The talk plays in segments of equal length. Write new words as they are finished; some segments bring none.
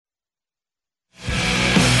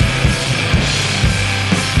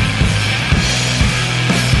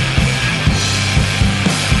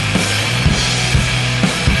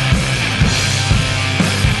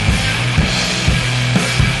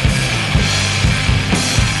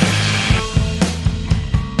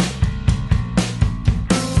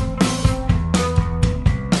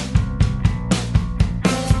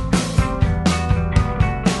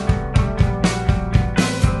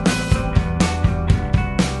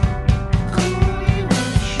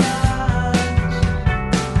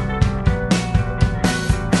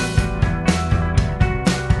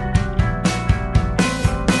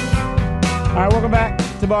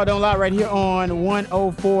Ball Don't Lie right here on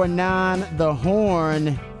 104.9 The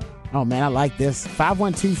Horn. Oh, man, I like this.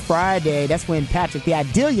 512 Friday. That's when Patrick, the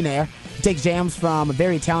Idealionaire, takes jams from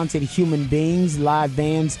very talented human beings, live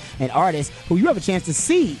bands, and artists who you have a chance to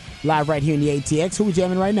see live right here in the ATX. Who are we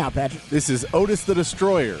jamming right now, Patrick? This is Otis the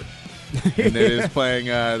Destroyer. And it is playing.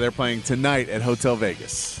 They're playing tonight at Hotel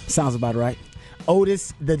Vegas. Sounds about right.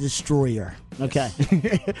 Otis the Destroyer. Okay.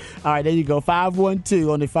 All right, there you go. 512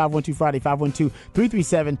 on the 512 Friday,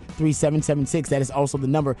 512-337-3776. That is also the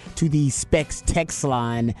number to the Specs text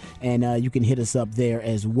line, and you can hit us up there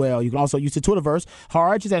as well. You can also use the Twitterverse.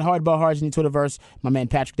 Harge is at Hardball Harge in the Twitterverse. My man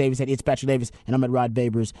Patrick Davis at It's Patrick Davis, and I'm at Rod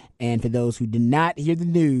Babers. And for those who did not hear the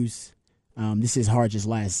news, this is Harge's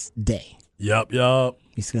last day. Yup.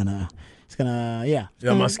 He's gonna.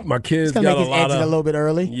 My kids got a lot of a little bit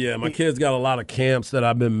early. Yeah, my kids got a lot of camps that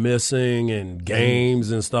I've been missing and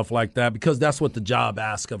games and stuff like that because that's what the job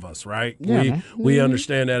asks of us, right? Yeah, we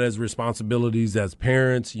understand that as responsibilities as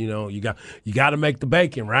parents. You know, you got to make the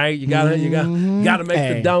bacon, right? You got to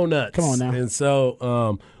make the donuts. Come on now. And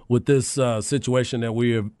so with this situation that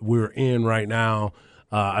we're in right now.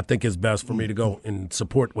 I think it's best for me to go and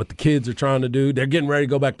support what the kids are trying to do. They're getting ready to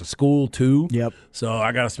go back to school, too. Yep. So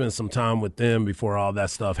I got to spend some time with them before all that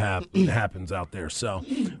stuff happens out there. So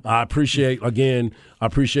I appreciate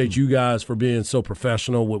you guys for being so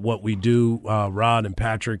professional with what we do, Rod and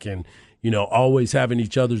Patrick, and always having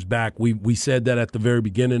each other's back. We said that at the very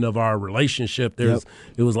beginning of our relationship. It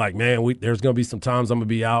was like, man, there's going to be some times I'm going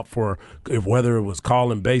to be out for whether it was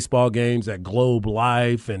calling baseball games at Globe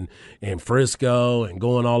Life and Frisco and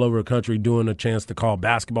going all over the country doing a chance to call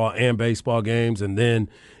basketball and baseball games. And then,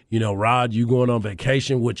 Rod, you going on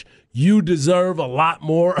vacation, which you deserve a lot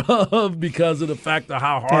more of because of the fact of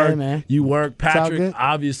how hard you work. Patrick,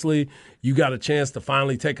 obviously, you got a chance to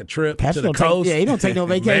finally take a trip to the coast. He don't take no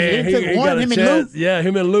vacation. Man, he took one, him and Lou. Yeah,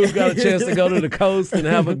 him and Lou got a chance to go to the coast and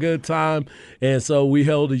have a good time. And so we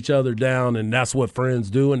held each other down, and that's what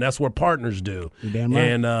friends do, and that's what partners do. You're damn right.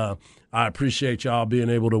 And I appreciate y'all being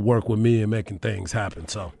able to work with me and making things happen.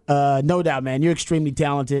 So, no doubt, man. You're extremely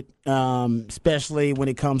talented, especially when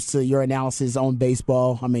it comes to your analysis on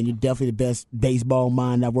baseball. I mean, you're definitely the best baseball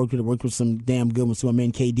mind I've worked with some damn good ones. So, I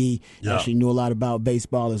mean, KD actually knew a lot about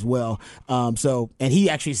baseball as well. And he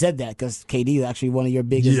actually said that because KD was actually one of your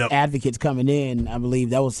biggest advocates coming in. I believe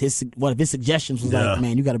that was one of his suggestions was like,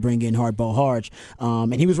 man, you got to bring in Hardball Harge.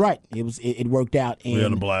 And he was right. It worked out. And we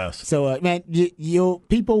had a blast. So, man,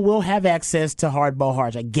 people will have access to Hardball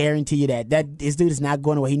Harge. I guarantee you that. This dude is not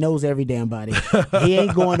going away. He knows every damn body. He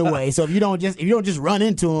ain't going away. So if you don't just run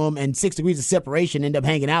into him and 6 degrees of separation, end up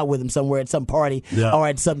hanging out with him somewhere at some party or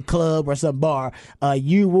at some club or some bar,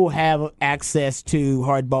 you will have access to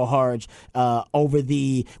Hardball Harge over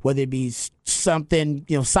whether it be something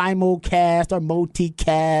simulcast or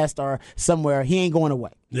multicast or somewhere. He ain't going away.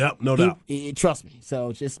 Yep, no doubt. Trust me.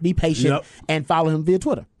 So just be patient and follow him via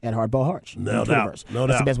Twitter at Hardball Harge. No doubt.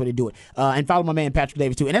 That's the best way to do it. And follow my man Patrick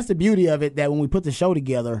Davis too. And that's the beauty of it, that when we put the show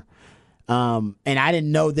together, and I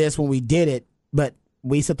didn't know this when we did it, but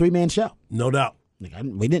it's a 3-man show. No doubt. I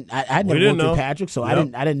never worked with Patrick, so I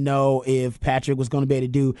didn't know if Patrick was going to be able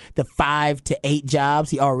to do the 5 to 8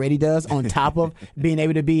 jobs he already does on top of being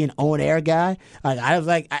able to be an on-air guy. I was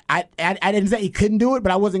like, I didn't say he couldn't do it,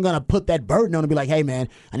 but I wasn't going to put that burden on him and be like, hey, man,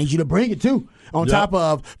 I need you to bring it too. On top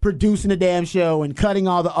of producing the damn show and cutting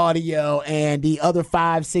all the audio and the other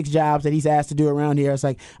 5, 6 jobs that he's asked to do around here. It's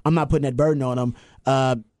like, I'm not putting that burden on him.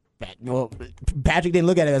 Patrick didn't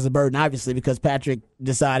look at it as a burden, obviously, because Patrick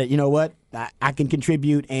decided, you know what, I can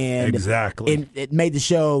contribute, and it made the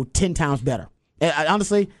show 10 times better.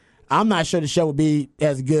 Honestly, I'm not sure the show would be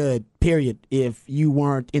as good, period, if you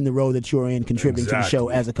weren't in the role that you're in contributing to the show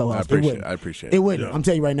as a co-host. I appreciate it. It wouldn't. Yeah. I'm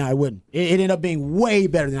telling you right now, it wouldn't. It ended up being way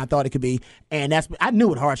better than I thought it could be, and I knew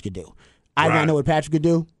what Harge could do. I did not know what Patrick could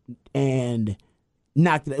do, and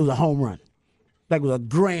it was a home run. Like it was a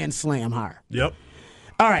grand slam hire. Yep.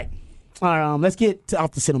 All right. Let's get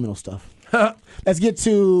off the sentimental stuff. Let's get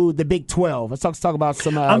to the Big 12. Let's talk about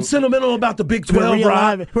some. I'm sentimental about the Big 12,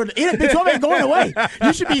 Rob. The Big 12 ain't going away.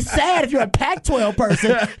 You should be sad if you're a Pac-12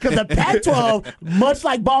 person, because the Pac-12, much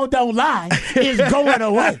like Ball Don't Lie, is going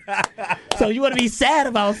away. So you want to be sad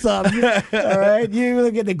about something, all right? You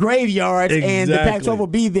look at the graveyards, and the Pac-12 will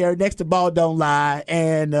be there next to Ball Don't Lie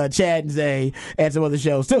and Chad and Zay and some other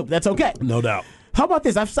shows too. That's okay. No doubt. How about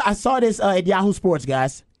this? I saw this at Yahoo Sports,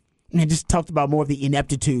 guys, and just talked about more of the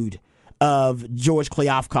ineptitude of George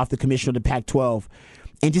Kliavkoff, the commissioner of the Pac-12,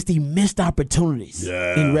 and just the missed opportunities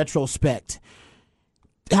in retrospect.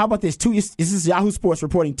 How about this? This is Yahoo Sports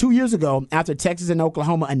reporting 2 years ago, after Texas and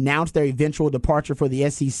Oklahoma announced their eventual departure for the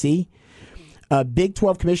SEC, Big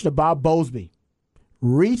 12 Commissioner Bob Bowlesby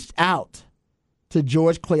reached out to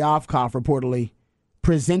George Kliavkoff, reportedly,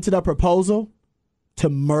 presented a proposal to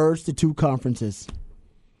merge the two conferences.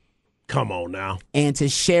 Come on now. And to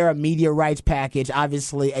share a media rights package,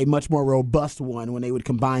 obviously a much more robust one when they would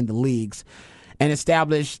combine the leagues and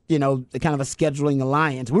establish, the kind of a scheduling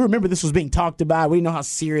alliance. We remember this was being talked about. We didn't know how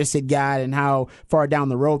serious it got and how far down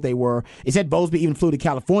the road they were. It said Bowlesby even flew to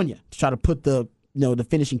California to try to put the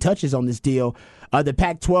finishing touches on this deal. The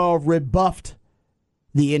Pac-12 rebuffed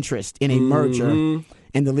the interest in a merger,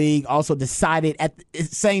 and the league also decided at the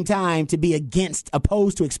same time to be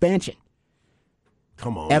opposed to expansion.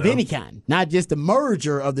 Come on, of any kind, not just the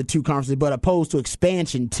merger of the two conferences, but opposed to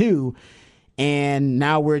expansion too. And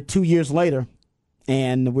now we're 2 years later,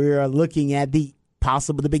 and we're looking at the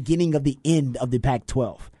beginning of the end of the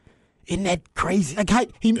Pac-12. Isn't that crazy?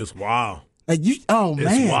 It's wild. Man,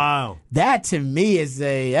 It's wild. That to me is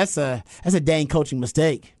that's a dang coaching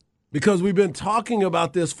mistake. Because we've been talking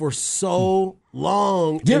about this for so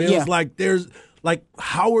long, and it was like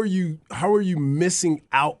how are you missing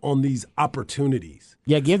out on these opportunities?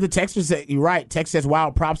 Yeah, give the Texans. You're right. Texas says, wow,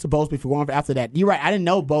 props to Bowlesby for going after that. You're right. I didn't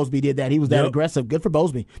know Bowlesby did that. He was that aggressive. Good for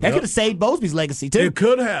Bowlesby. That could have saved Bowlesby's legacy, too. It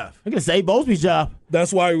could have. It could have saved Bowlesby's job.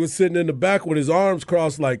 That's why he was sitting in the back with his arms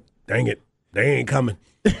crossed like, dang it, they ain't coming.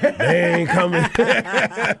 They ain't coming.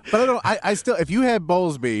 But I still, if you had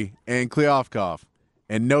Bowlesby and Kliavkoff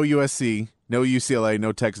and no USC, no UCLA,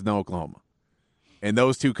 no Texas, no Oklahoma, and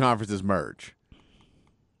those two conferences merge,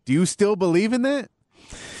 do you still believe in that?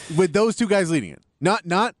 With those two guys leading it?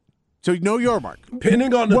 Not. So know your mark.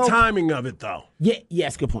 Pending on the timing of it, though. Yeah,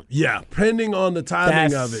 yes, good point. Yeah, pending on the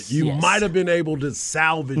timing of it, you might have been able to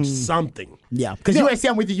salvage something. Yeah, because USC,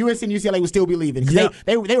 I'm with you. USC and UCLA would still be leaving.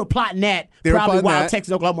 They were plotting that while Texas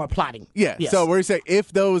and Oklahoma were plotting. Yeah, yes. So we're saying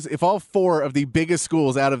if all four of the biggest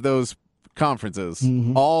schools out of those conferences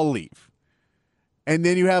all leave, and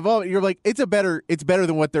then you're like, it's better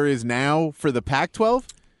than what there is now for the Pac-12,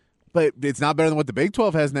 but it's not better than what the Big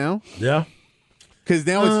 12 has now. Yeah. Because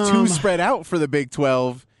now it's too spread out for the Big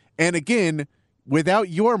 12. And again, without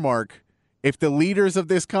your mark, if the leaders of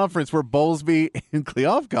this conference were Bowlesby and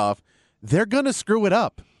Kliavkoff, they're going to screw it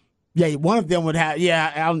up. Yeah, one of them would have.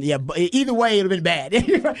 But either way, it would have been bad.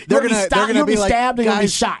 They're going to be like, stabbed and be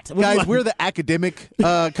shot. Guys, we're the academic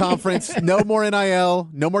conference. No more NIL.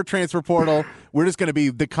 No more transfer portal. We're just going to be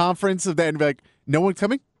the conference of that. And be like, no one's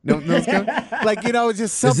coming. No one's coming. It's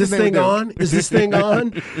just something. Is this thing on? Is this thing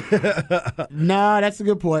on? No, that's a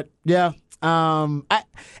good point. Yeah. I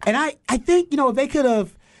think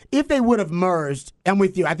if they would have merged, I'm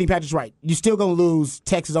with you. I think Patrick's right. You're still going to lose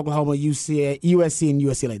Texas, Oklahoma, USC, and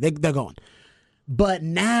UCLA. They're going. But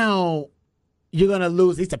now you're going to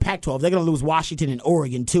lose, at least the Pac-12, they're going to lose Washington and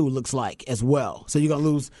Oregon, too, looks like, as well. So you're going to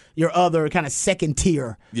lose your other kind of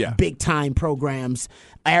second-tier big-time programs.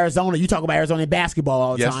 Arizona, you talk about Arizona in basketball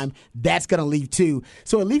all the time. That's going to leave, too.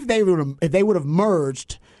 So at least if they would have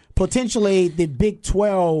merged, potentially the Big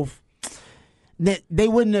 12, they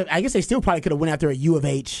wouldn't have – I guess they still probably could have went after a U of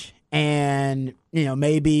H and,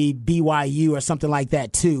 maybe BYU or something like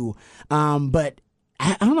that, too. But –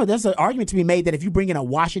 I don't know. There's an argument to be made that if you bring in a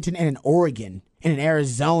Washington and an Oregon and an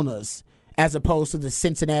Arizona's as opposed to the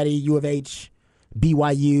Cincinnati, U of H,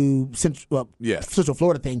 BYU, Central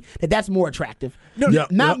Florida thing, that's more attractive.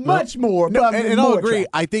 Not much more. But and I'll agree. Attractive.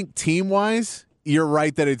 I think team-wise, you're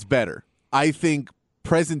right that it's better. I think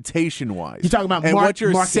presentation-wise. You're talking about what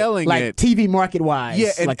you're market, selling like it. TV market-wise.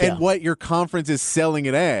 Yeah, and what your conference is selling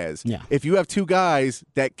it as. Yeah. If you have two guys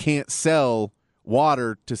that can't sell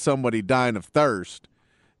water to somebody dying of thirst,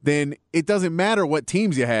 then it doesn't matter what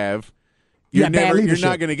teams you have. You're not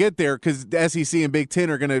going to get there because the SEC and Big Ten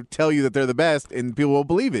are going to tell you that they're the best, and people will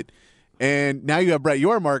believe it. And now you have Brett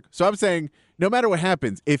Yormark. So I'm saying, no matter what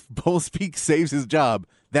happens, if Bowlesby saves his job,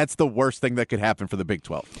 that's the worst thing that could happen for the Big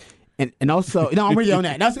 12. And also, I'm with you on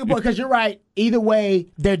that. That's a good point because you're right. Either way,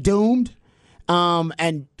 they're doomed.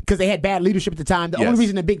 And because they had bad leadership at the time. The only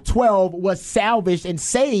reason the Big 12 was salvaged and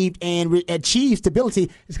saved and achieved stability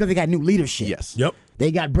is because they got new leadership. Yes. Yep.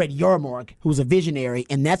 They got Brett Yormark, who's a visionary,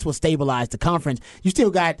 and that's what stabilized the conference. You still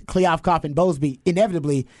got Kliavkoff and Bowlesby.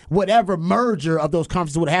 Inevitably, whatever merger of those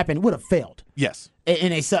conferences would have happened would have failed. Yes.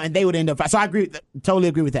 And they would end up. So I totally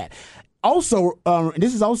agree with that. Also,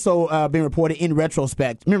 this is also being reported in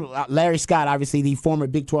retrospect. Remember, Larry Scott, obviously the former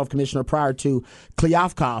Big 12 commissioner prior to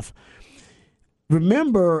Kliavkoff.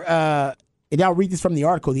 Remember, and I'll read this from the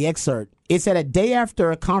article, the excerpt. It said a day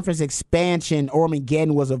after a conference expansion,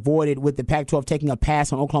 Armageddon was avoided with the Pac-12 taking a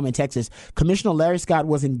pass on Oklahoma and Texas. Commissioner Larry Scott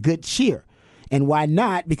was in good cheer. And why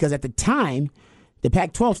not? Because at the time, the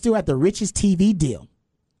Pac-12 still had the richest TV deal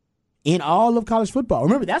in all of college football.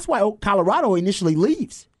 Remember, that's why Colorado initially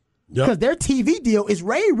leaves. Because their TV deal is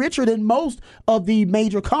way richer than most of the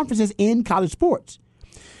major conferences in college sports.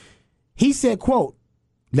 He said, quote,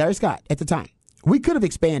 Larry Scott at the time, "We could have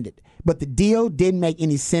expanded, but the deal didn't make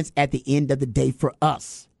any sense at the end of the day for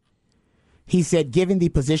us." He said, "Given the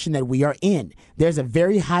position that we are in, there's a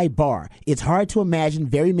very high bar. It's hard to imagine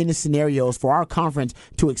very many scenarios for our conference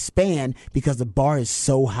to expand because the bar is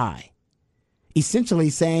so high." Essentially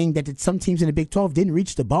saying that some teams in the Big 12 didn't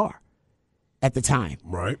reach the bar at the time.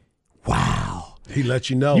 Right. Wow. He let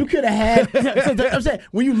you know. You could have had, I'm saying,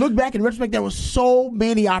 when you look back in retrospect, there were so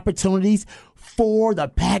many opportunities for the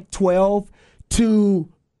Pac-12 to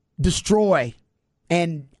destroy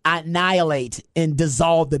and annihilate and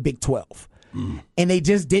dissolve the Big 12. And they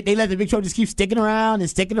just did. They let the Big 12 just keep sticking around,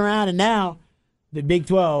 and now the Big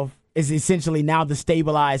 12 is essentially now the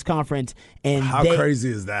stabilized conference. And how crazy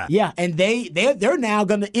is that? Yeah, and they're now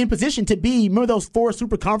going to in position to be. Remember those 4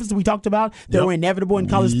 super conferences we talked about that were inevitable in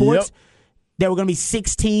college sports? There were going to be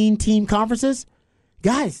 16 team conferences.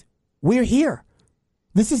 Guys, we're here.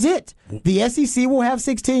 This is it. The SEC will have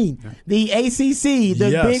 16. The ACC,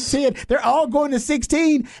 the Big Ten, they're all going to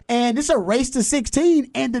 16, and it's a race to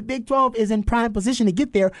 16, and the Big 12 is in prime position to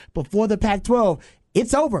get there before the Pac-12.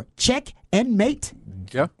 It's over. Check and mate.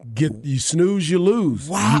 Yeah. You snooze, you lose.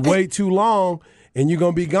 Wow. You wait too long, and you're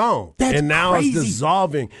going to be gone. That's now crazy. It's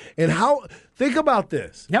dissolving. And think about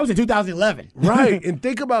this. That was in 2011. Right. And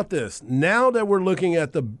think about this. Now that we're looking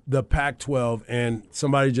at the Pac-12, and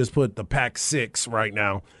somebody just put the Pac-6 right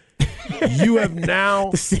now, you have now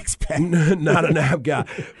the 6-pack. Not an app guy.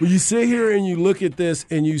 When you sit here and you look at this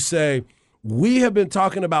and you say, we have been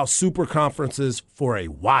talking about super conferences for a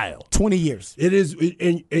while. 20 years. It is,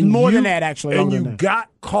 and more than that, actually. And you got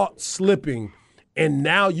caught slipping, and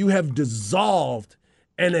now you have dissolved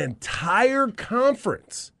an entire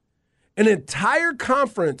conference. An entire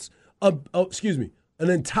conference an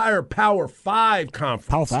entire Power 5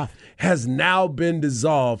 conference has now been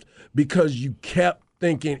dissolved because you kept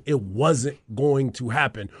thinking it wasn't going to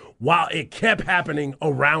happen while it kept happening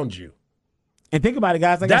around you. And think about it,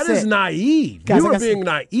 guys. That is naive. Guys, you are being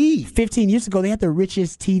naive. 15 years ago, they had the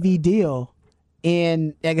richest TV deal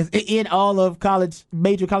in all of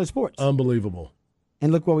major college sports. Unbelievable.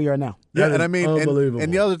 And look where we are now. Yeah, and I mean, unbelievable.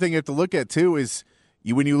 And the other thing you have to look at too is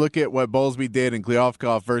when you look at what Bowlesby did and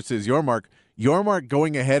Kliavkoff versus Yormark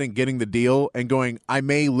going ahead and getting the deal and going, I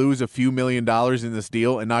may lose a few $1 million in this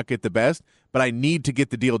deal and not get the best, but I need to get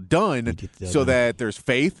the deal done so that there's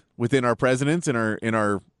faith within our presidents in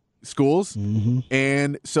our schools,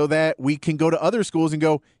 and so that we can go to other schools and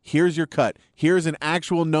go, here's your cut. Here's an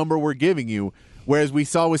actual number we're giving you. Whereas we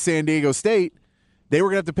saw with San Diego State, they were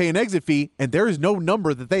going to have to pay an exit fee, and there is no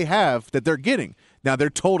number that they have that they're getting. Now,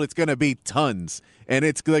 they're told it's going to be tons, and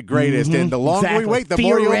it's the greatest. And the longer we wait, the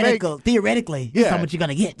more you'll make. Theoretically, that's how much you're going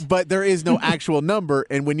to get. But there is no actual number.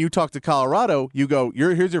 And when you talk to Colorado, you go,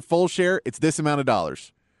 here's your full share. It's this amount of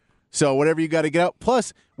dollars. So whatever you got to get out.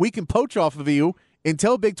 Plus, we can poach off of you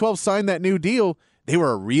until Big 12 signed that new deal. They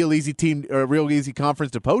were a real easy team, or a real easy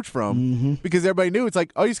conference to poach from because everybody knew it's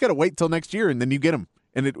like, oh, you just got to wait till next year, and then you get them.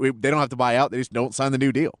 And they don't have to buy out. They just don't sign the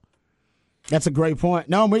new deal. That's a great point.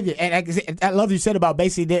 No, I'm with you. And I love what you said about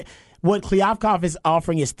basically that what Kliavkoff is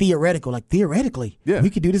offering is theoretical. Like, theoretically, we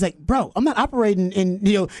could do this. Like, bro, I'm not operating in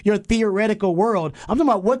your theoretical world. I'm talking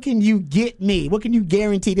about what can you get me? What can you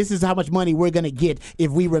guarantee? This is how much money we're going to get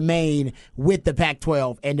if we remain with the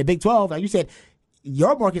Pac-12. And the Big 12, like you said,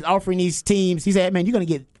 Yormark is offering these teams. He said, man, you're going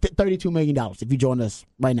to get $32 million if you join us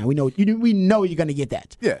right now. We know you're going to get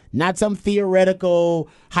that. Yeah. Not some theoretical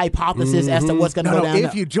hypothesis as to what's going to go down.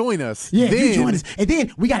 If you join us. Yeah, if you join us. And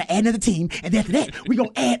then we got to add another team. And then after that, we're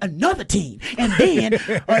going to add another team. And then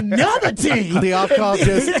another team. The off-call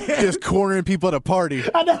just cornering people at a party.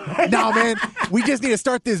 I know. No, man, we just need to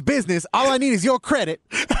start this business. All I need is your credit.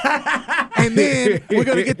 And then we're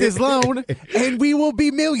going to get this loan, and we will be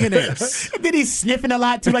millionaires. And then he's sniffing a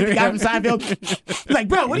lot, too, like the guy from Seinfeld. Like,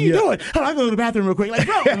 bro, what are you doing? Oh, I'm going to the bathroom real quick. Like,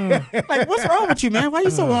 bro, like, what's wrong with you, man? Why are you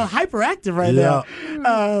so hyperactive right now?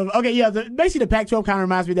 Basically, the Pac-12 kind of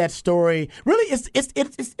reminds me of that story. Really,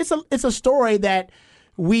 it's a story that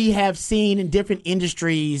we have seen in different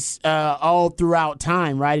industries all throughout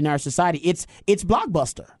time, right, in our society. It's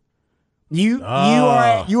Blockbuster. You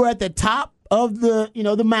are at the top of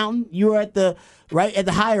the mountain. You're at the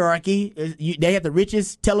hierarchy. They have the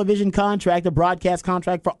richest television contract, the broadcast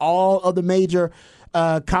contract for all of the major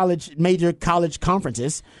college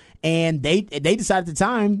conferences, and they decided at the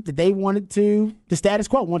time that they wanted the status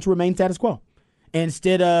quo, want to remain status quo.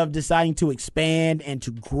 instead of deciding to expand and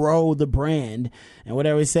to grow the brand. And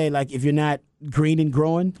whatever we say, like if you're not green and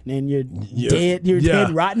growing, then you're dead. You're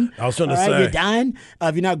dead, rotten. I was going to say, you're dying.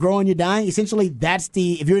 If you're not growing, you're dying. Essentially,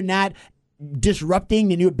 if you're not disrupting,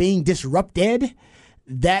 then you're being disrupted.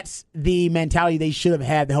 That's the mentality they should have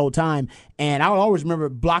had the whole time. And I will always remember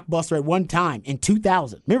Blockbuster at one time in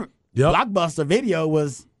 2000. Remember, Blockbuster Video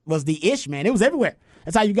was the ish, man. It was everywhere.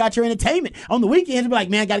 That's how you got your entertainment. On the weekends, you'd be like,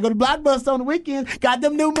 man, got to go to Blockbuster on the weekends. Got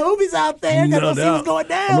them new movies out there. Got to see what's going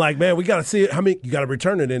down. I'm like, man, we got to see it. You got to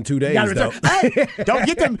return it in 2 days, though. Hey, don't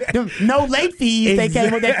get them no late fees. They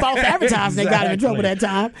came with that false advertising. They got him in trouble that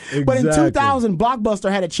time. But in 2000,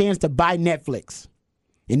 Blockbuster had a chance to buy Netflix.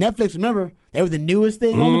 And Netflix, remember, they were the newest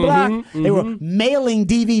thing on the block. They were mailing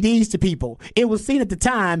DVDs to people. It was seen at the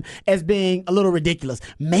time as being a little ridiculous.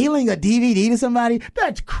 Mailing a DVD to somebody,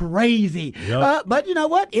 that's crazy. Yep. But you know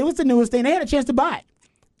what? It was the newest thing. They had a chance to buy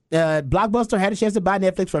it. Blockbuster had a chance to buy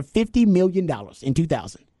Netflix for $50 million in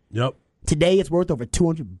 2000. Yep. Today, it's worth over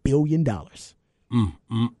 $200 billion.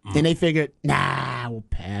 And they figured, nah, we'll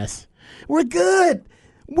pass. We're good.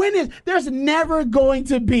 There's never going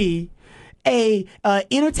to be a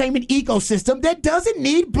entertainment ecosystem that doesn't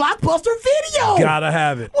need Blockbuster Video. Gotta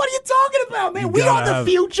have it. What are you talking about, man? We are the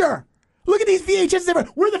future. Look at these VHS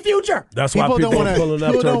everywhere. We're the future. That's why people don't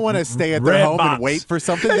want to stay at their home and wait for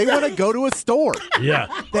something. They want to go to a store. Yeah.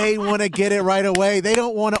 They want to get it right away. They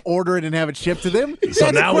don't want to order it and have it shipped to them.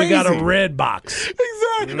 So now we got a red box.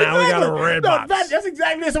 Exactly. Now we got a red box. That's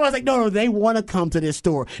exactly it. So I was like, no, they want to come to this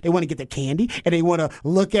store. They want to get their candy, and they want to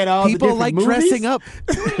look at all people the different movies. Dressing up.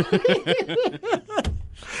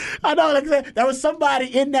 I know, like I said, there was somebody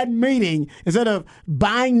in that meeting, instead of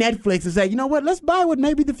buying Netflix, and say, you know what, let's buy what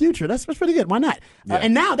may be the future. That's pretty good. Why not? Yeah.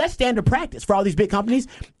 And now that's standard practice for all these big companies.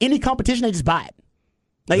 Any competition, they just buy it.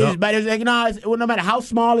 Like, no matter how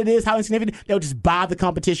small it is, how insignificant, they'll just buy the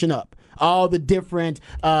competition up. All the different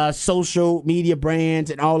social media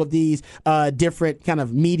brands and all of these different kind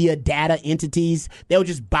of media data entities, they'll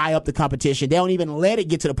just buy up the competition. They don't even let it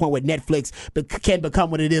get to the point where Netflix can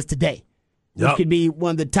become what it is today. Which could be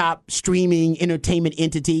one of the top streaming entertainment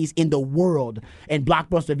entities in the world. And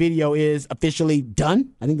Blockbuster Video is officially done.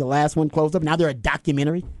 I think the last one closed up. Now they're a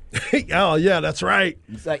documentary. Oh, yeah, that's right.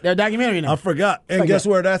 It's like they're a documentary now. I forgot. And guess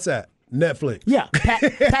where that's at? Netflix. Yeah,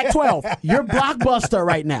 Pac-12. You're Blockbuster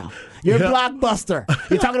right now. You're Blockbuster.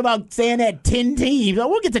 You're talking about saying that 10 teams. Oh,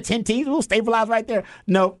 we'll get to 10 teams. We'll stabilize right there.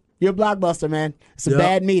 No. You're Blockbuster, man. It's a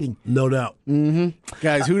bad meeting. No doubt.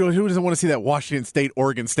 Guys, who doesn't want to see that Washington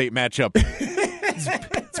State-Oregon State matchup?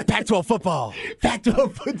 It's Pac-12 football.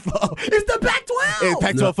 Pac-12 football. It's the Pac-12. It's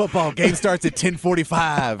Pac-12 football. Game starts at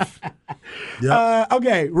 10:45.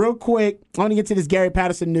 Okay, real quick, I want to get to this Gary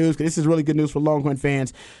Patterson news because this is really good news for Longhorn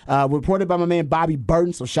fans. Reported by my man Bobby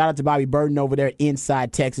Burton, so shout out to Bobby Burton over there at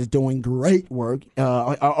Inside Texas, doing great work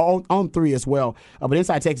on 3 as well. But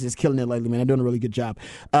Inside Texas is killing it lately, man. They're doing a really good job.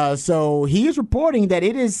 So he is reporting that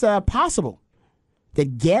it is possible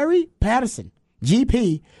that Gary Patterson,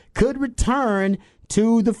 GP, could return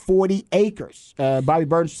to the 40 acres. Bobby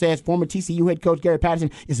Burton says former TCU head coach Gary Patterson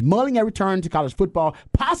is mulling a return to college football,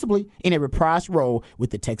 possibly in a reprised role with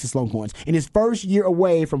the Texas Longhorns. In his first year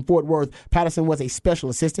away from Fort Worth, Patterson was a special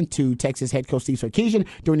assistant to Texas head coach Steve Sarkisian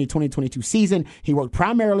during the 2022 season. He worked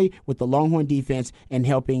primarily with the Longhorn defense and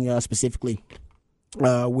helping specifically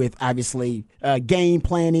with obviously game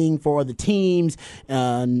planning for the teams.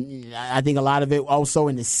 I think a lot of it also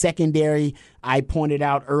in the secondary. I pointed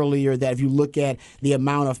out earlier that if you look at the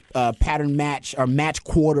amount of pattern match or match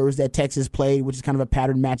quarters that Texas played, which is kind of a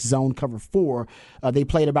pattern match zone cover 4, they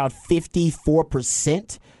played about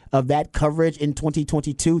 54% of that coverage in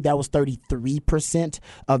 2022. That was 33%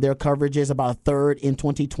 of their coverages, about a third in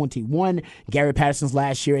 2021. Gary Patterson's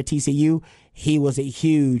last year at TCU, he was a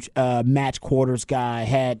huge match quarters guy.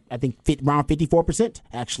 Had, I think, around 54%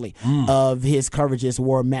 actually of his coverages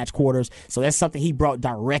were match quarters. So that's something he brought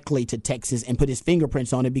directly to Texas and put his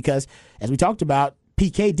fingerprints on it because, as we talked about,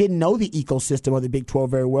 PK didn't know the ecosystem of the Big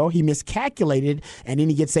 12 very well. He miscalculated, and then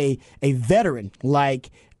he gets a veteran like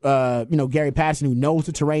Gary Patterson, who knows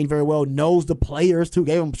the terrain very well, knows the players too,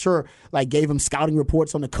 gave him scouting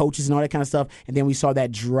reports on the coaches and all that kind of stuff. And then we saw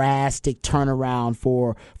that drastic turnaround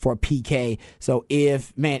for PK. So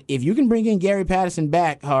if you can bring in Gary Patterson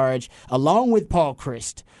back, Harge, along with Paul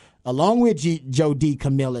Chryst, along with Joe D.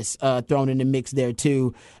 Camillus thrown in the mix there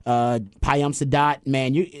too, Payam Sadat,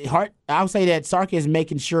 man, I'll say that Sark is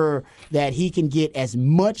making sure that he can get as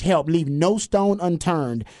much help, leave no stone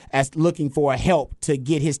unturned as looking for help to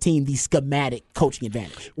get his team the schematic coaching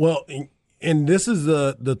advantage. Well, And this is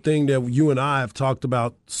the thing that you and I have talked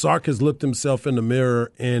about. Sark has looked himself in the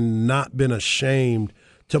mirror and not been ashamed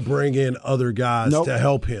to bring in other guys to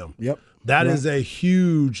help him. Yep. That is a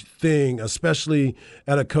huge thing, especially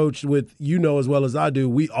at a coach with, as well as I do,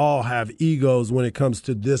 we all have egos when it comes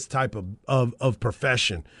to this type of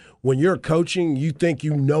profession. When you're coaching, you think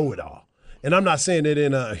you know it all. And I'm not saying it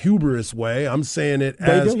in a hubris way. I'm saying it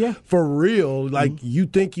for real. Like, you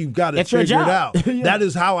think you've got it figured out. That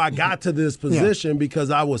is how I got to this position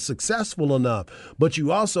because I was successful enough. But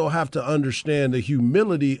you also have to understand the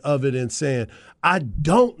humility of it and saying, I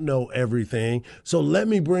don't know everything, so let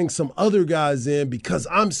me bring some other guys in because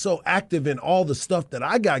I'm so active in all the stuff that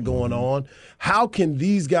I got going on. How can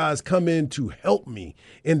these guys come in to help me?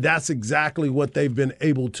 And that's exactly what they've been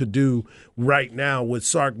able to do right now with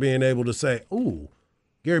Sark being able to say, ooh,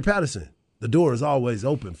 Gary Patterson, the door is always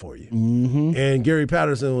open for you. Mm-hmm. And Gary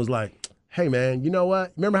Patterson was like, hey, man, you know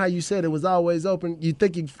what? Remember how you said it was always open? You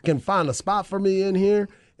think you can find a spot for me in here?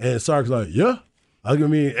 And Sark's like, yeah. I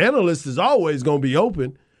mean, analyst is always going to be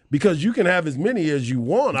open because you can have as many as you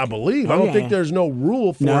want, I believe. I don't think there's no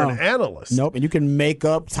rule for an analyst. Nope, and you can make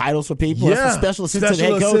up titles for people. Yeah, that's a special assistant to the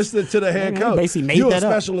head coach. Special assistant to the head coach. Basically made You're that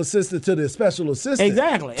a special assistant to the special assistant.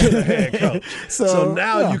 Exactly. To the head coach. So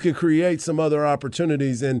now you can create some other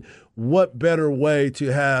opportunities, and what better way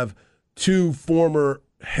to have two former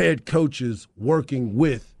head coaches working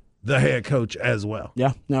with the head coach as well.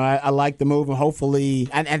 Yeah, no, I like the move, and hopefully,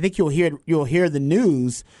 I think you'll hear the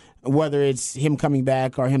news, whether it's him coming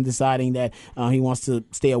back or him deciding that he wants to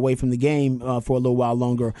stay away from the game for a little while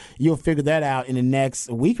longer. You'll figure that out in the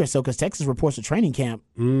next week or so because Texas reports a training camp.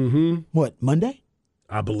 Mm-hmm. What, Monday?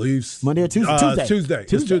 I believe Monday or Tuesday. Tuesday.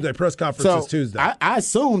 It's Tuesday. Press conference is Tuesday. I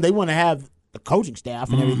assume they want to have the coaching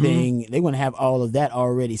staff and everything, they want to have all of that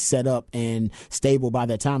already set up and stable by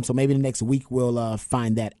that time. So maybe the next week we'll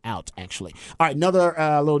find that out, actually. All right, another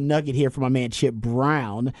little nugget here from my man Chip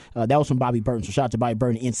Brown. That was from Bobby Burton. So shout out to Bobby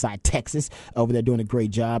Burton inside Texas over there doing a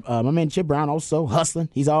great job. My man Chip Brown also hustling.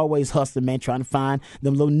 He's always hustling, man, trying to find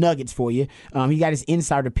them little nuggets for you. He got his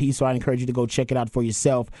insider piece, so I encourage you to go check it out for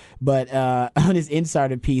yourself. But on his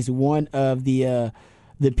insider piece, one of the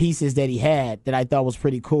pieces that he had that I thought was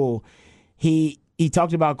pretty cool, He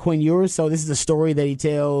talked about Quinn Ewers, so this is a story that he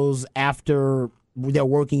tells after they're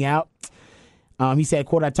working out. He said,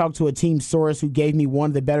 quote, I talked to a team source who gave me one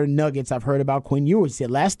of the better nuggets I've heard about Quinn Ewers. He said,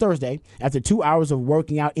 last Thursday, after 2 hours of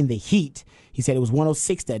working out in the heat, he said it was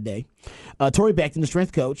 106 that day, Torrey Becton, the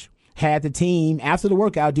strength coach, had the team, after the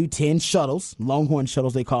workout, do 10 shuttles, Longhorn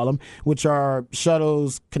shuttles they call them, which are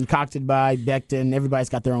shuttles concocted by Becton. Everybody's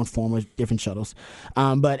got their own form of different shuttles.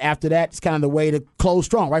 But after that, it's kind of the way to close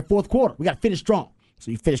strong, right? Fourth quarter, we got to finish strong.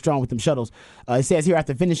 So you finish strong with them shuttles. It says here,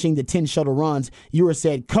 after finishing the 10 shuttle runs, Ewers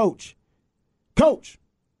said, Coach,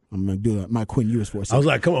 I'm going to do my Quinn Ewers for a second. I was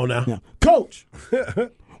like, come on now. Yeah. Coach,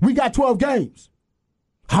 we got 12 games.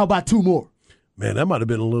 How about 2 more? Man, that might have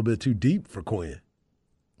been a little bit too deep for Quinn.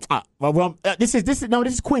 This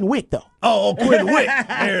is Quinn Wick though. Oh, Quinn Wick.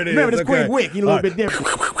 There it is. Remember, this Quinn Wick. He's a little bit different.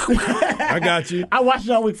 I got you. I watched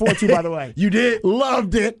John Wick 4 too, by the way. You did?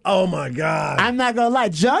 Loved it. Oh my God. I'm not gonna lie.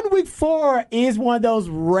 John Wick 4 is one of those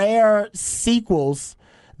rare sequels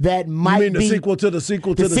that might be the sequel to the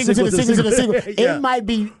sequel to the sequel to the sequel. Yeah. It might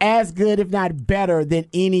be as good, if not better, than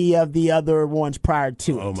any of the other ones prior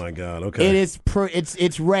to it. Oh my God. Okay. It is.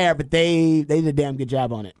 It's rare, but they did a damn good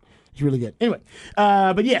job on it. It's really good. Anyway,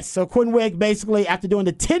 but yes, so Quinn Wick basically, after doing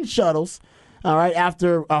the 10 shuttles, all right,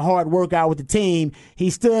 after a hard workout with the team, he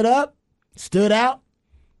stood out,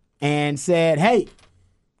 and said, hey,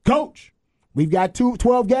 Coach, we've got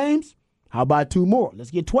 12 games. How about 2 more? Let's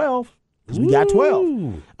get 12, because we got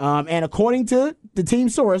 12. And according to the team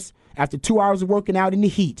source, after 2 hours of working out in the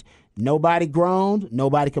heat, nobody groaned,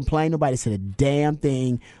 nobody complained, nobody said a damn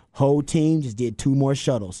thing. Whole team just did 2 more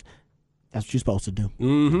shuttles. That's what you're supposed to do.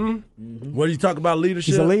 Mm-hmm. What do you talk about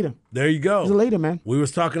leadership? He's a leader. There you go. He's a leader, man. We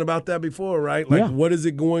was talking about that before, right? Like, what is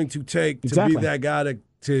it going to take to be that guy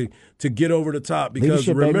to get over the top? Because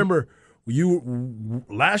remember,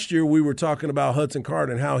 last year we were talking about Hudson Card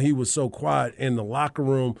and how he was so quiet, and the locker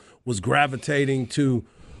room was gravitating to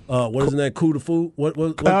what is that? Coup de Fou? What?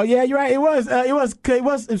 Oh yeah, you're right. It was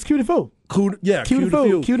Coup de Fou. Coup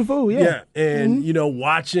de Fou, yeah. And,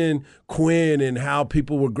 watching Quinn and how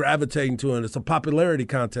people were gravitating to him. It's a popularity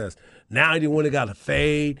contest. Now he went and got a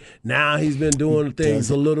fade. Now he's been doing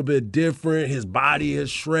things a little bit different. His body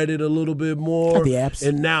has shredded a little bit more. Got the abs.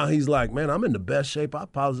 And now he's like, man, I'm in the best shape I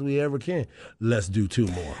possibly ever can. Let's do 2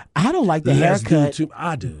 more. I don't like the haircut.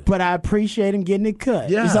 I do. But I appreciate him getting it cut.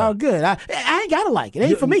 Yeah. It's all good. I ain't got to like it. It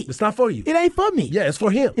ain't for me. It's not for you. It ain't for me. Yeah, it's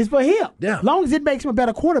for him. It's for him. Yeah. As long as it makes him a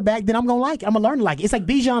better quarterback, then I'm going to like it. I'm going to learn to like it. It's like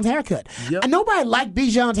Bijan's haircut. Yep. And nobody liked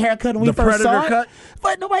Bijan's haircut when we The first saw Predator it. cut?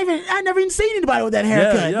 But I never even seen anybody with that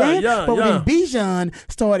haircut, man. But when Bijan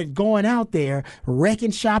started going out there,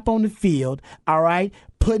 wrecking shop on the field, all right,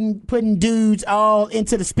 putting dudes all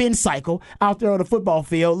into the spin cycle out there on the football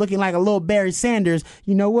field, looking like a little Barry Sanders,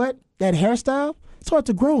 you know what? That hairstyle started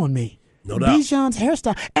to grow on me. No doubt. Bijan's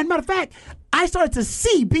hairstyle. And matter of fact, I started to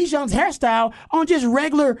see Bijan's hairstyle on just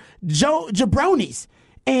regular jabronis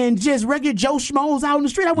and just regular Joe Schmoes out on the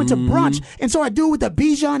street. I went to brunch and saw a dude with a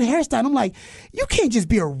Bijan hairstyle. And I'm like, you can't just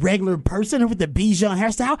be a regular person with the Bijan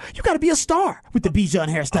hairstyle. You got to be a star with the Bijan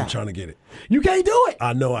hairstyle. I'm trying to get it. You can't do it.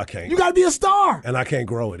 I know I can't. You got to be a star. And I can't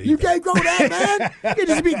grow it either. You can't grow that, man. You can't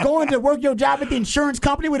just be going to work your job at the insurance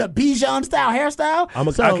company with a Bijan-style hairstyle.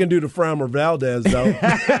 I can do the Framber Valdez, though.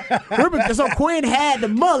 So Quinn had the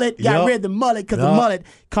mullet, got rid of the mullet because the mullet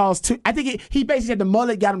caused too. I think he basically said the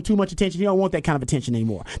mullet got him too much attention. He don't want that kind of attention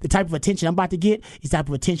anymore. The type of attention I'm about to get is the type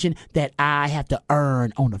of attention that I have to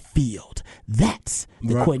earn on the field. That's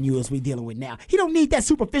the Quinn Ewers we dealing with now. He don't need that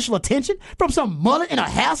superficial attention from some mullet and a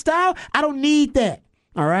hairstyle. I don't need that.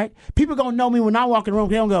 All right? People going to know me when I walk in the room.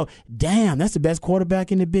 They don't go, damn, that's the best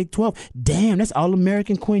quarterback in the Big 12. Damn, that's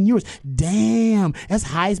All-American Quinn Ewers. Damn, that's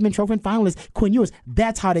Heisman Trophy finalist Quinn Ewers.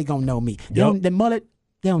 That's how they going to know me. The mullet,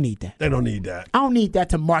 they don't need that. They don't need that. I don't need that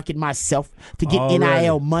to market myself, to get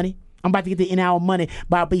NIL money. I'm about to get the NIL money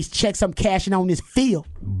by these checks I'm cashing on this field.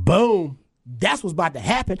 Boom. That's what's about to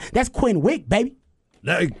happen. That's Quinn Wick, baby.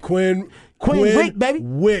 Quinn Wick, baby.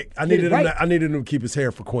 Wick. I needed him to keep his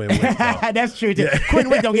hair for Quinn Wick. That's true too. Yeah. Quinn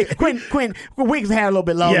Wick don't get Quinn Wick's hair a little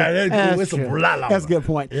bit longer. Yeah, that's a lot longer. That's a good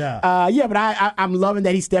point. Yeah, but I'm loving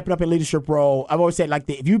that he's stepping up in leadership role. I've always said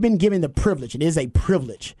if you've been given the privilege, it is a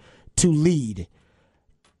privilege to lead.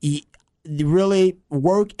 Really,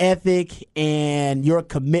 work ethic and your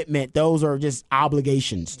commitment, those are just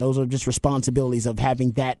obligations. Those are just responsibilities of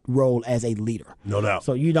having that role as a leader. No doubt.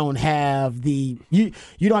 So you don't have you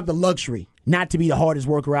don't have the luxury not to be the hardest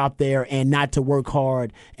worker out there and not to work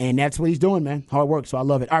hard. And that's what he's doing, man. Hard work. So I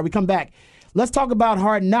love it. All right, we come back. Let's talk about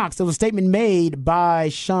Hard Knocks. There was a statement made by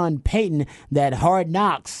Sean Payton that Hard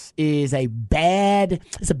Knocks is a bad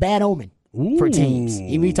omen. Ooh. For teams.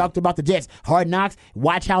 We talked about the Jets. Hard Knocks,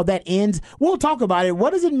 watch how that ends. We'll talk about it.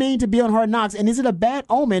 What does it mean to be on Hard Knocks? And is it a bad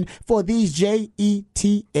omen for these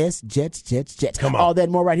Jets, Jets? Come on. All that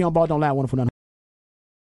and more right here on Ball Don't Lie. Wonderful.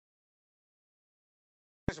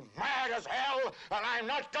 It's mad as hell, and I'm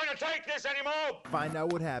not going to take this anymore. Find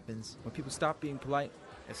out what happens when people stop being polite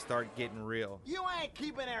and start getting real. You ain't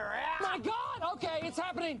keeping it real. My God! Okay, it's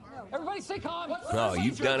happening. Everybody stay calm. Oh,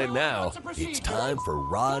 you've done it now. It's time for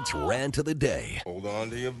Rod's Rant of the Day. Hold on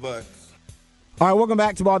to your butts. All right, welcome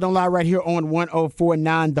back to Ball Don't Lie right here on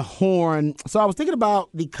 104.9 The Horn. So I was thinking about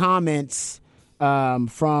the comments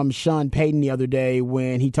from Sean Payton the other day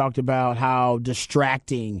when he talked about how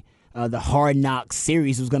distracting the Hard Knocks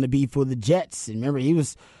series was going to be for the Jets. And remember,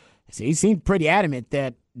 he seemed pretty adamant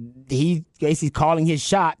that he basically calling his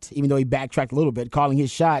shot, even though he backtracked a little bit, calling his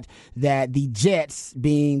shot that the Jets,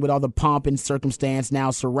 being with all the pomp and circumstance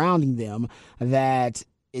now surrounding them, that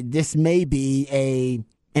this may be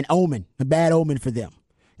an omen, a bad omen for them,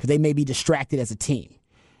 because they may be distracted as a team.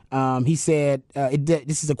 He said,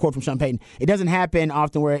 this is a quote from Sean Payton, "It doesn't happen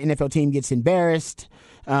often where an NFL team gets embarrassed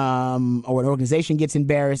or an organization gets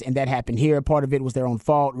embarrassed, and that happened here. Part of it was their own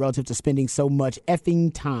fault relative to spending so much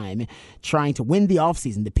effing time trying to win the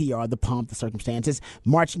offseason, the PR, the pomp, the circumstances,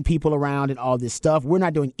 marching people around and all this stuff. We're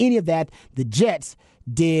not doing any of that. The Jets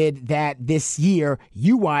did that this year.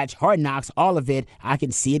 You watch Hard Knocks, all of it. I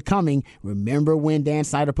can see it coming. Remember when Dan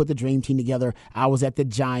Snyder put the dream team together? I was at the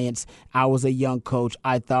Giants. I was a young coach.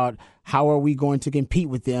 I thought, how are we going to compete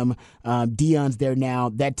with them? Deion's there now.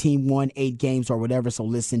 That team won 8 games or whatever. So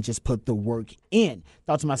listen, just put the work in.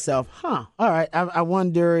 Thought to myself, all right. I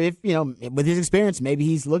wonder if, with his experience, maybe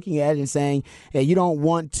he's looking at it and saying, hey, you don't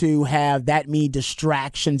want to have that many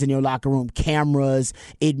distractions in your locker room, cameras.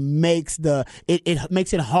 It makes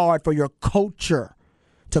it hard for your culture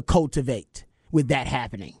to cultivate with that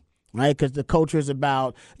happening. Right, because the culture is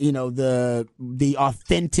about the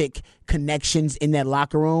authentic connections in that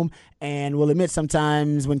locker room, and we'll admit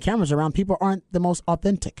sometimes when cameras are around, people aren't the most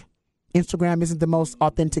authentic. Instagram isn't the most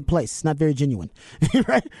authentic place. It's not very genuine,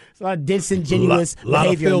 right? It's a lot of disingenuous lot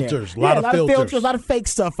of behavior filters, in there. a lot of filters, a lot of fake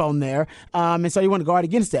stuff on there. And so you want to guard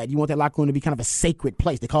against that. You want that locker room to be kind of a sacred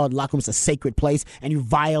place. They call it locker rooms a sacred place, and you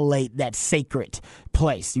violate that sacred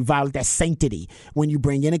place. You violate that sanctity when you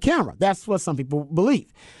bring in a camera. That's what some people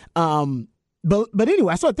believe. But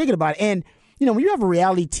anyway, I started thinking about it, and when you have a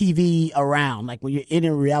reality TV around, like when you're in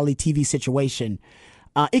a reality TV situation.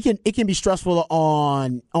 It can be stressful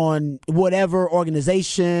on whatever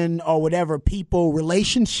organization or whatever people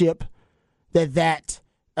relationship that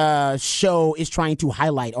show is trying to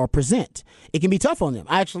highlight or present. It can be tough on them.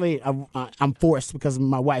 I'm forced because of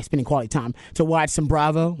my wife spending quality time to watch some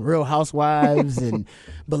Bravo, Real Housewives, and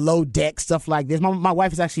Below Deck stuff like this. My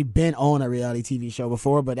wife has actually been on a reality TV show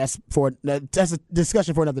before, but that's a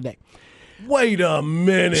discussion for another day. Wait a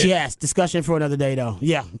minute. Yes, discussion for another day, though.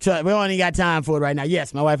 Yeah, we only got time for it right now.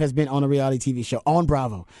 Yes, my wife has been on a reality TV show on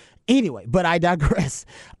Bravo. Anyway, but I digress.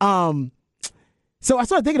 So I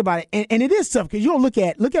started thinking about it, and it is tough because you don't look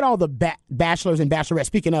at all the bachelors and bachelorettes.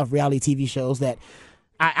 Speaking of reality TV shows, that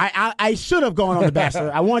I should have gone on The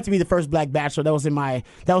Bachelor. I wanted to be the first black bachelor. That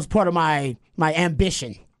was part of my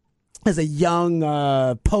ambition. As a young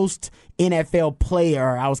post-NFL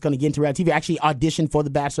player, I was going to get into reality TV. I actually auditioned for The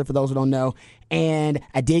Bachelor, for those who don't know, and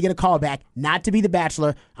I did get a call back not to be The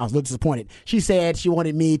Bachelor. I was a little disappointed. She said she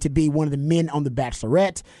wanted me to be one of the men on The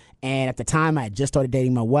Bachelorette, and at the time, I had just started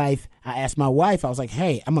dating my wife. I asked my wife, I was like,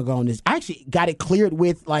 hey, I'm going to go on this. I actually got it cleared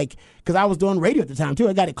with, because I was doing radio at the time, too.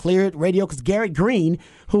 I got it cleared radio because Garrett Green,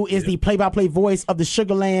 who is the play-by-play voice of the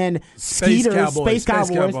Sugarland Space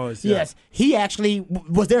Cowboys. Yes, he actually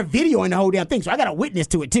was there videoing the whole damn thing, so I got a witness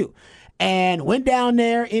to it, too. And went down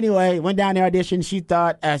there, auditioned. She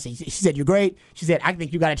thought, she said, you're great. She said, I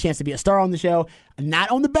think you got a chance to be a star on the show.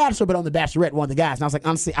 Not on The Bachelor, but on The Bachelorette, one of the guys. And I was like,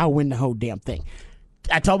 honestly, I'll win the whole damn thing.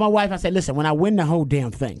 I told my wife, I said, listen, when I win the whole damn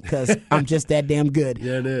thing, because I'm just that damn good,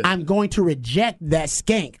 yeah, it is. I'm going to reject that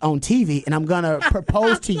skank on TV, and I'm going to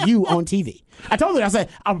propose to you on TV. I told her, I said,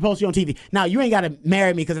 I'll propose to you on TV. Now, you ain't got to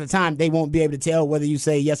marry me because at the time, they won't be able to tell whether you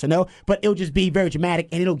say yes or no, but it'll just be very dramatic,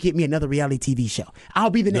 and it'll get me another reality TV show. I'll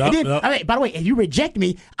be the next. Yep. By the way, if you reject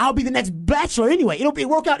me, I'll be the next Bachelor anyway. It'll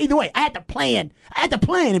work out either way. I had the plan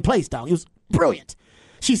in place, dog. It was brilliant.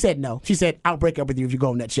 She said no. She said, I'll break up with you if you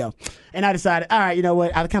go on that show. And I decided, all right, you know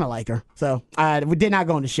what? I kind of like her. So we did not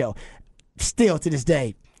go on the show. Still, to this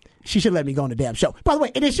day, she should let me go on the damn show. By the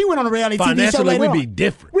way, and then she went on a reality TV show later on. We'd be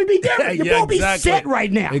different. We'd be different. You'd both be set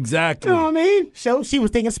right now. Exactly. You know what I mean? So she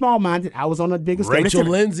was thinking small-minded. I was on the biggest stage. Rachel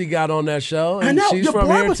Lindsay got on that show, and I know. she's from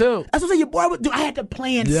here, too. That's what I'm saying. Your boy would do. I had the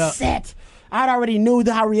plan set. I already knew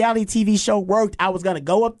how reality TV show worked. I was going to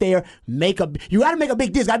go up there, you got to make a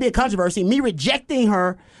big deal. It's got to be a controversy. Me rejecting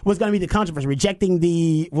her was going to be the controversy. Rejecting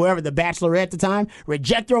the Bachelorette at the time.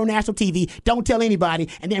 Reject her on national TV. Don't tell anybody.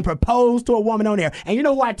 And then propose to a woman on there. And you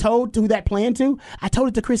know who I told to that plan to? I told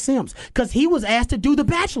it to Chris Sims. Because he was asked to do The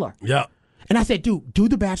Bachelor. Yeah. And I said, dude, do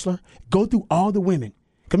The Bachelor. Go through all the women.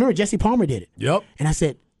 Because remember, Jesse Palmer did it. Yep. And I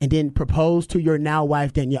said, and then propose to your now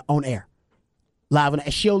wife, then you're on air. Live on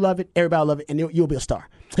it. She'll love it. Everybody will love it. And you'll be a star.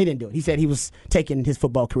 He didn't do it. He said he was taking his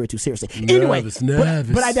football career too seriously. Nervous.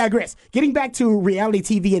 But I digress. Getting back to reality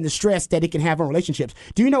TV and the stress that it can have on relationships.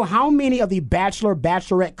 Do you know how many of the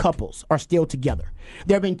Bachelor-Bachelorette couples are still together?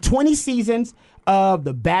 There have been 20 seasons of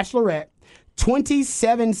The Bachelorette,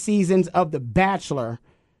 27 seasons of The Bachelor.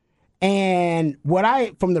 And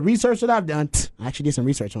from the research that I've done, I actually did some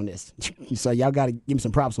research on this. So y'all got to give me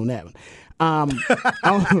some props on that one.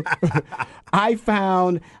 I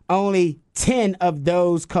found only 10 of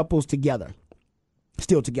those couples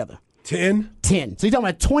still together. 10? 10. So you're talking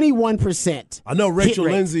about 21%. I know Rachel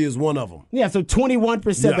Lindsay is one of them. Yeah, so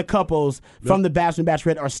 21% of the couples from The Bachelor and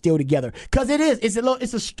Bachelorette are still together. Because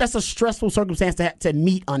that's a stressful circumstance to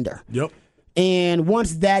meet under. Yep. And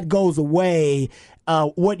once that goes away,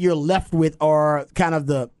 what you're left with are kind of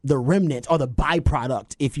the remnants or the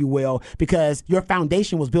byproduct, if you will, because your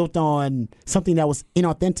foundation was built on something that was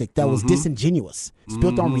inauthentic, that was disingenuous. It's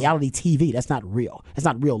built on reality TV. That's not real. That's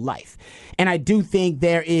not real life. And I do think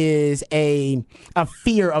there is a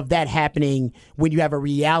fear of that happening when you have a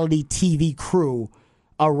reality TV crew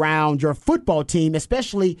around your football team,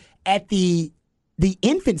 especially at the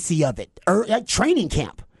infancy of it, or like training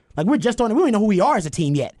camp. Like we don't even know who we are as a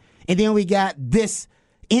team yet. And then we got this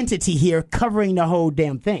entity here covering the whole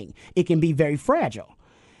damn thing. It can be very fragile.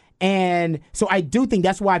 And so I do think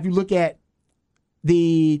that's why if you look at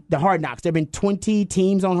the Hard Knocks, there have been 20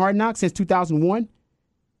 teams on Hard Knocks since 2001.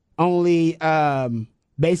 Only 3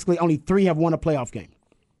 have won a playoff game.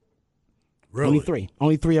 Really?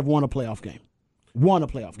 Only 3 have won a playoff game. Won a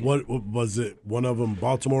playoff game. What was it? One of them,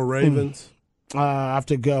 Baltimore Ravens? I have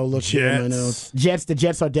to go look here. Jets. The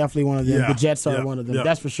Jets are definitely one of them. Yeah, The Jets are one of them.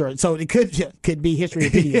 That's for sure. So it could be history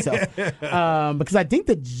repeating itself. Because I think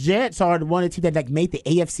the Jets are the one or two that made the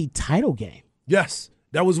AFC title game. Yes.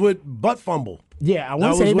 That was with butt fumble. Yeah, I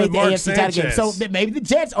want to say they made the AFC title game. So maybe the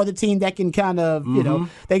Jets are the team that can kind of,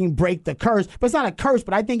 they can break the curse. But it's not a curse,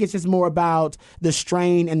 but I think it's just more about the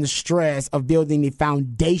strain and the stress of building the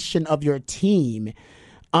foundation of your team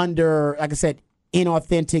under, like I said,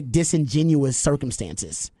 inauthentic, disingenuous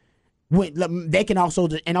circumstances. They can also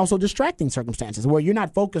distracting circumstances where you're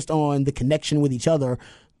not focused on the connection with each other,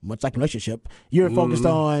 much like a relationship. You're focused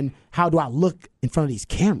on how do I look in front of these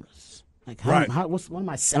cameras? Like, am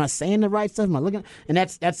I saying the right stuff? Am I looking? And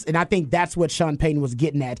and I think that's what Sean Payton was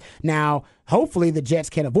getting at. Now, hopefully the Jets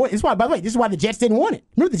can avoid it. By the way, this is why the Jets didn't want it.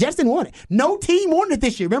 Remember, the Jets didn't want it. No team wanted it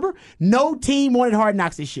this year. Remember, no team wanted Hard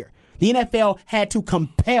Knocks this year. The NFL had to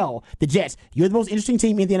compel the Jets. You're the most interesting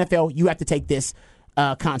team in the NFL. You have to take this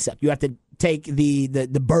concept. You have to take the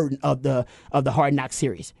burden of the Hard Knocks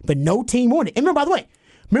series. But no team wanted it. And remember, by the way,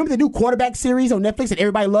 the new quarterback series on Netflix that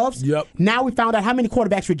everybody loves? Yep. Now we found out how many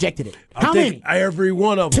quarterbacks rejected it. How many? Every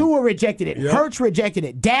one of them. Tua rejected it. Yep. Hurts rejected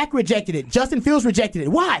it. Dak rejected it. Justin Fields rejected it.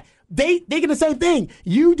 Why? They get the same thing.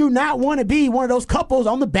 You do not want to be one of those couples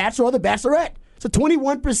on The Bachelor or The Bachelorette. It's a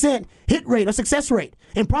 21% hit rate or success rate.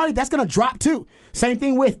 And probably that's going to drop too. Same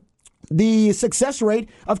thing with the success rate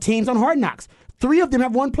of teams on Hard Knocks. 3 of them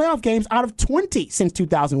have won playoff games out of 20 since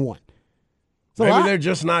 2001. Maybe they're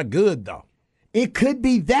just not good, though. It could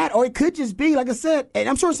be that, or it could just be, like I said, and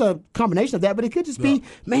I'm sure it's a combination of that, but it could just be,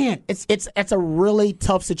 man, it's a really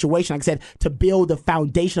tough situation, like I said, to build the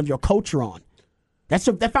foundation of your culture on. That's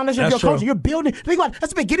that foundation of your culture. You're building. Think about it.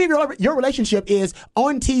 That's the beginning of your relationship is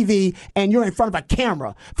on TV and you're in front of a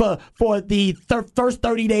camera for the first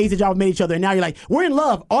 30 days that y'all met each other, and now you're like, we're in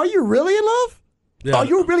love. Are you really in love? Yeah. Are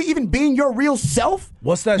you really even being your real self?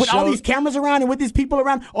 What's that with show? All these cameras around and with these people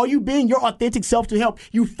around? Are you being your authentic self to help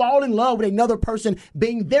you fall in love with another person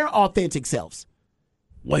being their authentic selves?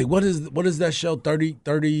 Wait, what is that show?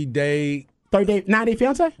 90 Day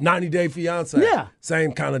Fiance? 90 Day Fiance. Yeah.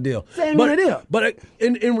 Same kind of deal. Same kind of deal. But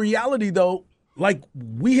in reality, though, like,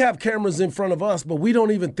 we have cameras in front of us, but we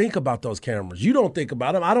don't even think about those cameras. You don't think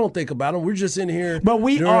about them. I don't think about them. We're just in here. But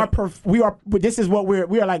we are. This is what we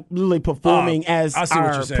are like literally performing as I see our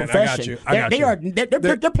what you're saying. profession. I got you.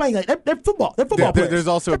 They're playing. They're football. They're football players. There's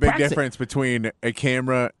also a big difference between a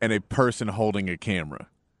camera and a person holding a camera.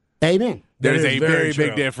 Amen. There's a very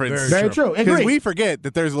big difference. Very true. Because we forget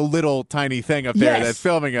that there's a little tiny thing up there that's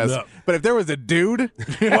filming us. Yep. But if there was a dude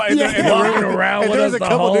walking around with us a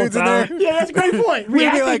couple dudes time. in there, yeah, that's a great point.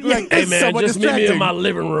 We'd be like, hey man, just meet me in my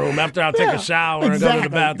living room after I take a shower and go to the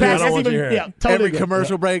bathroom. I don't want you here. Yeah, totally every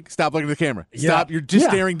commercial break, stop looking at the camera. Stop. You're just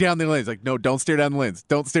staring down the lens. Like, no, don't stare down the lens.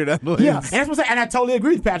 Don't stare down the lens. Yeah, and that's what I said. And I totally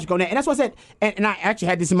agree with Patrick on that. And that's what I said. And I actually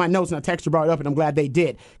had this in my notes, and a texter brought it up, and I'm glad they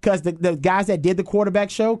did. Because the guys that did the quarterback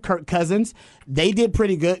show, Kirk Cousins, they did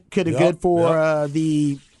pretty good. Could have good for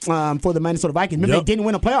the Minnesota Vikings. Remember, they didn't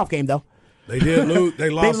win a playoff game though. They did lose. They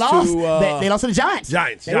lost to the Giants.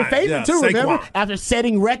 They were favored too. Remember, after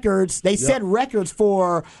setting records, they set records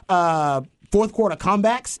for fourth quarter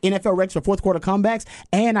comebacks, NFL records for fourth quarter comebacks,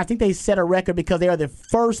 and I think they set a record because they are the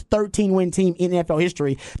first 13-win team in NFL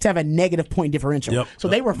history to have a negative point differential. Yep. So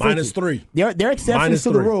they were -3. They're exceptions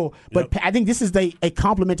to the rule, but I think this is a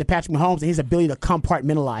compliment to Patrick Mahomes and his ability to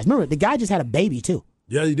compartmentalize. Remember, the guy just had a baby too.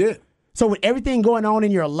 Yeah, he did. So with everything going on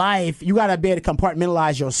in your life, you got to be able to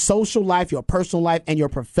compartmentalize your social life, your personal life, and your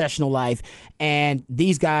professional life. And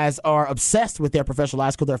these guys are obsessed with their professional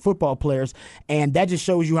lives because they're football players. And that just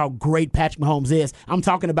shows you how great Patrick Mahomes is. I'm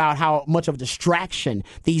talking about how much of a distraction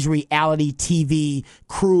these reality TV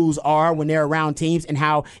crews are when they're around teams and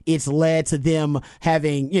how it's led to them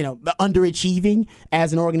having, underachieving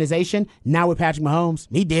as an organization. Now with Patrick Mahomes,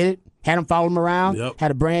 he did it. Had him follow him around. Yep. Had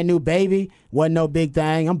a brand new baby. Wasn't no big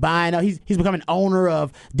thing. I'm buying up. He's becoming owner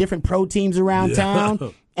of different pro teams around town.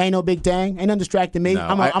 Ain't no big thing. Ain't nothing distracting me. No,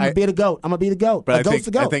 I'm gonna be the GOAT. I'm gonna be the GOAT. But a goat's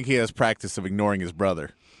a goat. I think he has practice of ignoring his brother.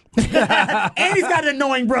 And he's got an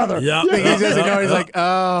annoying brother. Yeah. He's just ignoring. He's like,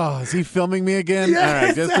 oh, is he filming me again? Yeah, all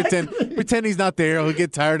right, exactly. just pretend he's not there. He'll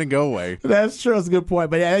get tired and go away. That's true. That's a good point.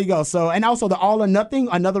 But yeah, there you go. So, and also the All or Nothing,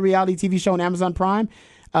 another reality TV show on Amazon Prime.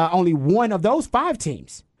 Only one of those 5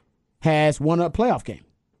 teams has won a playoff game.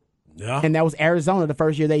 Yeah. And that was Arizona the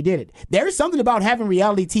first year they did it. There's something about having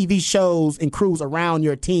reality TV shows and crews around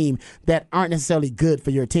your team that aren't necessarily good for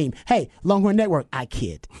your team. Hey, Longhorn Network, I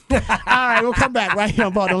kid. All right, we'll come back right here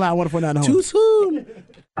on Ball Line 104.9 Home. Too soon.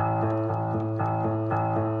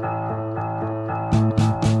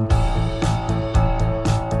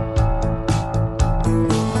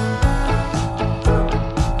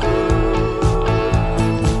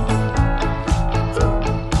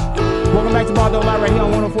 Don't Lie right here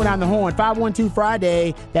on 104.9 The Horn. 512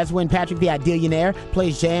 Friday, that's when Patrick the Idealionaire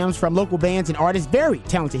plays jams from local bands and artists, very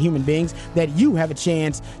talented human beings that you have a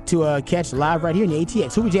chance to catch live right here in the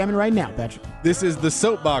ATX. Who are we jamming right now, Patrick? This is the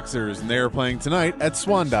Soapboxers, and they're playing tonight at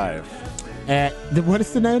Swan Dive. What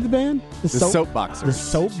is the name of the band? The Soapboxers. The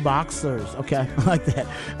Soapboxers. Okay, I like that.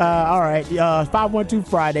 All right, 512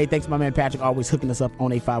 Friday. Thanks to my man Patrick, always hooking us up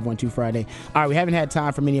on a 512 Friday. All right, we haven't had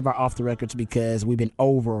time for many of our off the records because we've been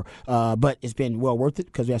over, but it's been well worth it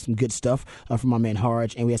because we have some good stuff from my man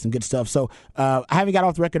Harge, and we have some good stuff. So I haven't got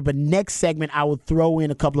off the record, but next segment I will throw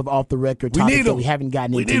in a couple of off the record topics that we haven't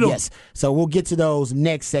gotten into. Yes, so we'll get to those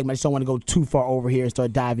next segment. I just don't want to go too far over here and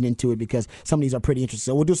start diving into it because some of these are pretty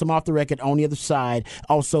interesting. So we'll do some off the record on the other side.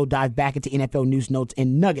 Also dive back into NFL news, notes,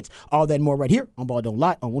 and nuggets. All that and more right here on Ball Don't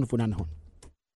Lie on 104.9 The Horn.